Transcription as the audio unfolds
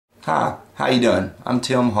Hi, how you doing? I'm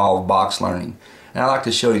Tim Hall of Box Learning, and I'd like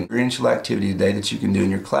to show you an experiential activity today that you can do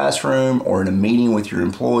in your classroom or in a meeting with your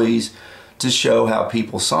employees to show how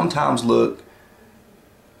people sometimes look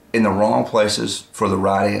in the wrong places for the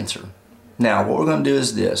right answer. Now, what we're going to do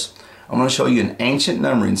is this. I'm going to show you an ancient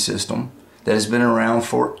numbering system that has been around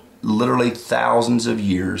for literally thousands of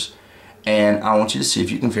years, and I want you to see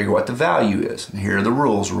if you can figure what the value is. And here are the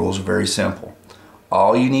rules. The rules are very simple.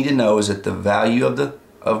 All you need to know is that the value of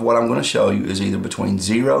what I'm going to show you is either between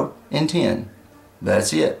 0 and 10.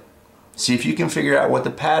 That's it. See if you can figure out what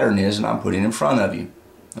the pattern is, and I'm putting in front of you.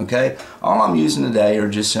 Okay? All I'm using today are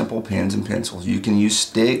just simple pens and pencils. You can use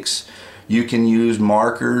sticks, you can use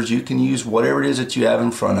markers, you can use whatever it is that you have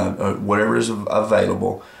in front of, or whatever is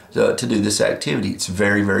available to do this activity. It's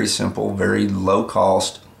very, very simple, very low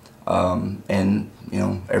cost, and you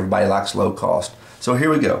know, everybody likes low cost. So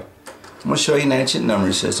here we go. I'm going to show you an ancient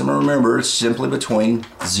numbering system, and remember, it's simply between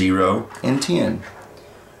 0 and 10.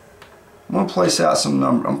 I'm going to place out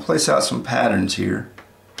some patterns here,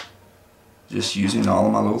 just using all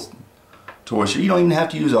of my little toys. You don't even have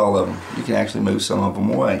to use all of them. You can actually move some of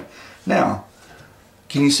them away. Now,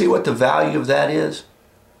 can you see what the value of that is?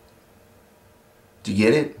 Do you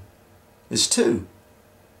get it? It's 2.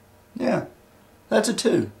 Yeah, that's a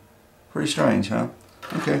 2. Pretty strange, huh?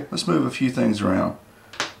 Okay, let's move a few things around.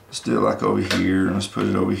 Let's do it like over here, and let's put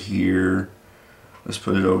it over here. Let's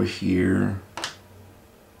put it over here.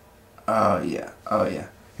 Oh yeah, oh yeah.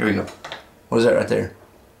 Here we go. What is that right there?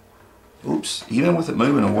 Oops, even with it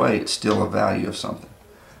moving away, it's still a value of something.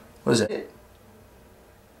 What is that?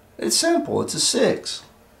 It's simple, it's a 6.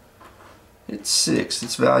 It's 6,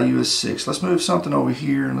 its value is 6. Let's move something over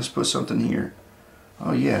here and let's put something here.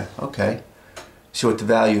 Oh yeah, okay. See what the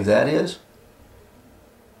value of that is?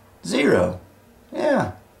 0.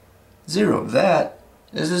 Yeah. 0. That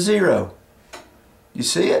is a 0. You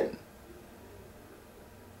see it?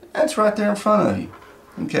 That's right there in front of you.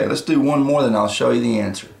 Okay, let's do one more, then I'll show you the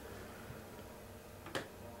answer.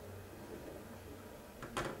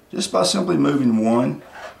 Just by simply moving 1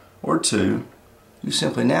 or 2, you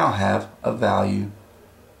simply now have a value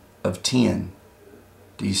of 10.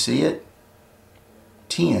 Do you see it?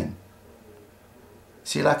 10.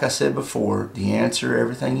 See, like I said before, the answer,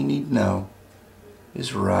 everything you need to know,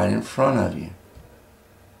 is right in front of you.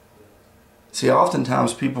 See,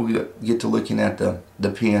 oftentimes people get to looking at the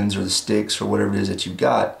pens or the sticks or whatever it is that you've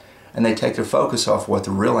got, and they take their focus off what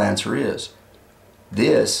the real answer is.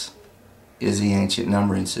 This is the ancient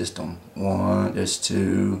numbering system. 1, there's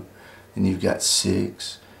 2, and you've got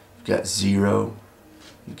 6, you've got 0,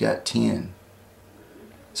 you've got 10.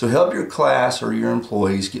 So help your class or your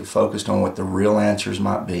employees get focused on what the real answers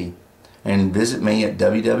might be, and visit me at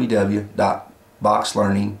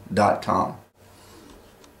www.boxlearning.com.